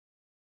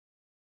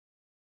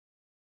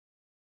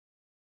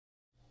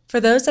For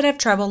those that have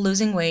trouble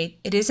losing weight,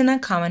 it isn't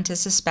uncommon to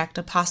suspect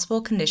a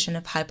possible condition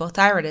of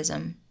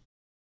hypothyroidism.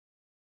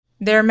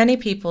 There are many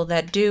people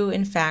that do,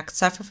 in fact,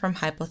 suffer from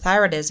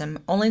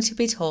hypothyroidism, only to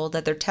be told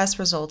that their test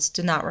results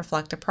do not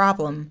reflect a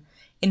problem.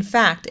 In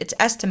fact, it's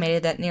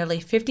estimated that nearly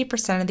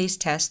 50% of these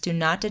tests do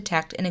not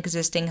detect an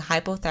existing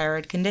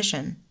hypothyroid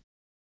condition.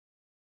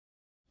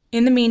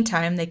 In the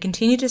meantime, they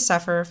continue to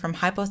suffer from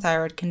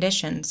hypothyroid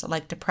conditions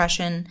like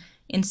depression,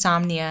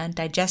 insomnia,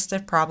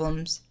 digestive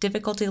problems,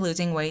 difficulty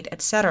losing weight,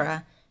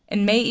 etc.,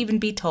 and may even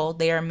be told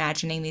they are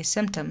imagining these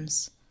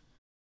symptoms.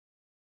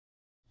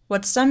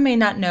 What some may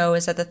not know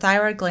is that the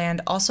thyroid gland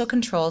also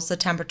controls the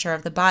temperature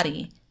of the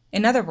body.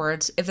 In other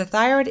words, if the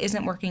thyroid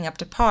isn't working up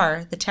to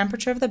par, the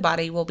temperature of the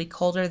body will be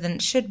colder than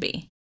it should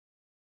be.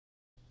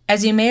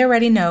 As you may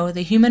already know,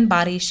 the human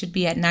body should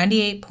be at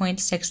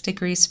 98.6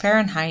 degrees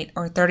Fahrenheit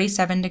or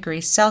 37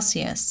 degrees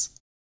Celsius.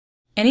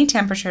 Any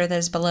temperature that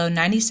is below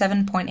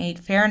 97.8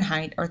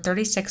 Fahrenheit or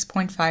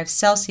 36.5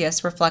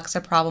 Celsius reflects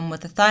a problem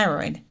with the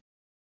thyroid.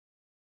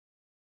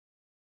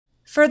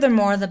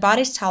 Furthermore, the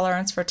body's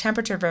tolerance for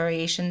temperature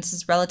variations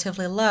is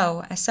relatively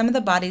low, as some of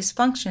the body's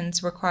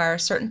functions require a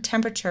certain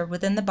temperature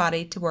within the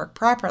body to work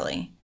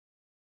properly.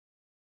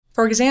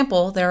 For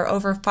example, there are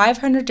over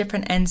 500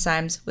 different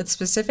enzymes with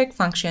specific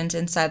functions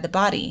inside the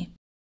body.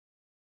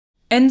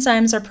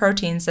 Enzymes are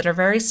proteins that are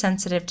very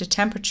sensitive to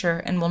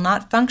temperature and will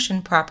not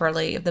function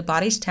properly if the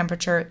body's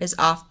temperature is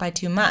off by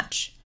too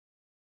much.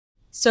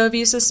 So if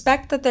you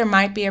suspect that there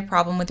might be a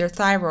problem with your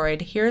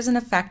thyroid, here is an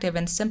effective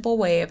and simple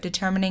way of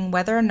determining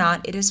whether or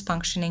not it is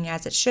functioning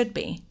as it should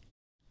be.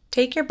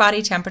 Take your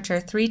body temperature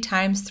 3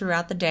 times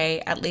throughout the day,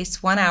 at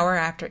least 1 hour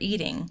after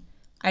eating.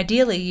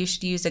 Ideally, you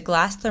should use a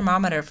glass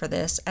thermometer for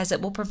this, as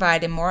it will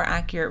provide a more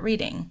accurate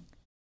reading.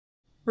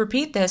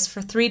 Repeat this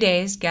for 3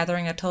 days,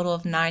 gathering a total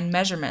of 9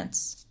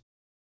 measurements.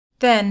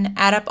 Then,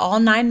 add up all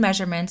 9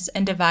 measurements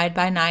and divide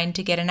by 9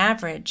 to get an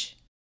average.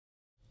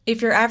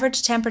 If your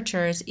average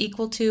temperature is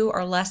equal to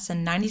or less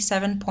than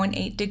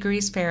 97.8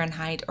 degrees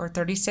Fahrenheit or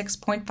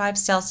 36.5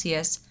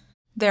 Celsius,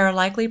 there are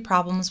likely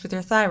problems with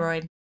your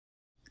thyroid.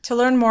 To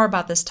learn more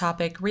about this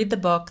topic, read the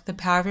book The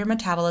Power of Your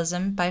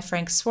Metabolism by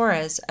Frank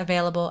Suarez,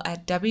 available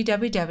at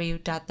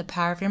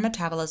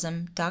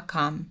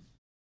www.thepowerofyourmetabolism.com.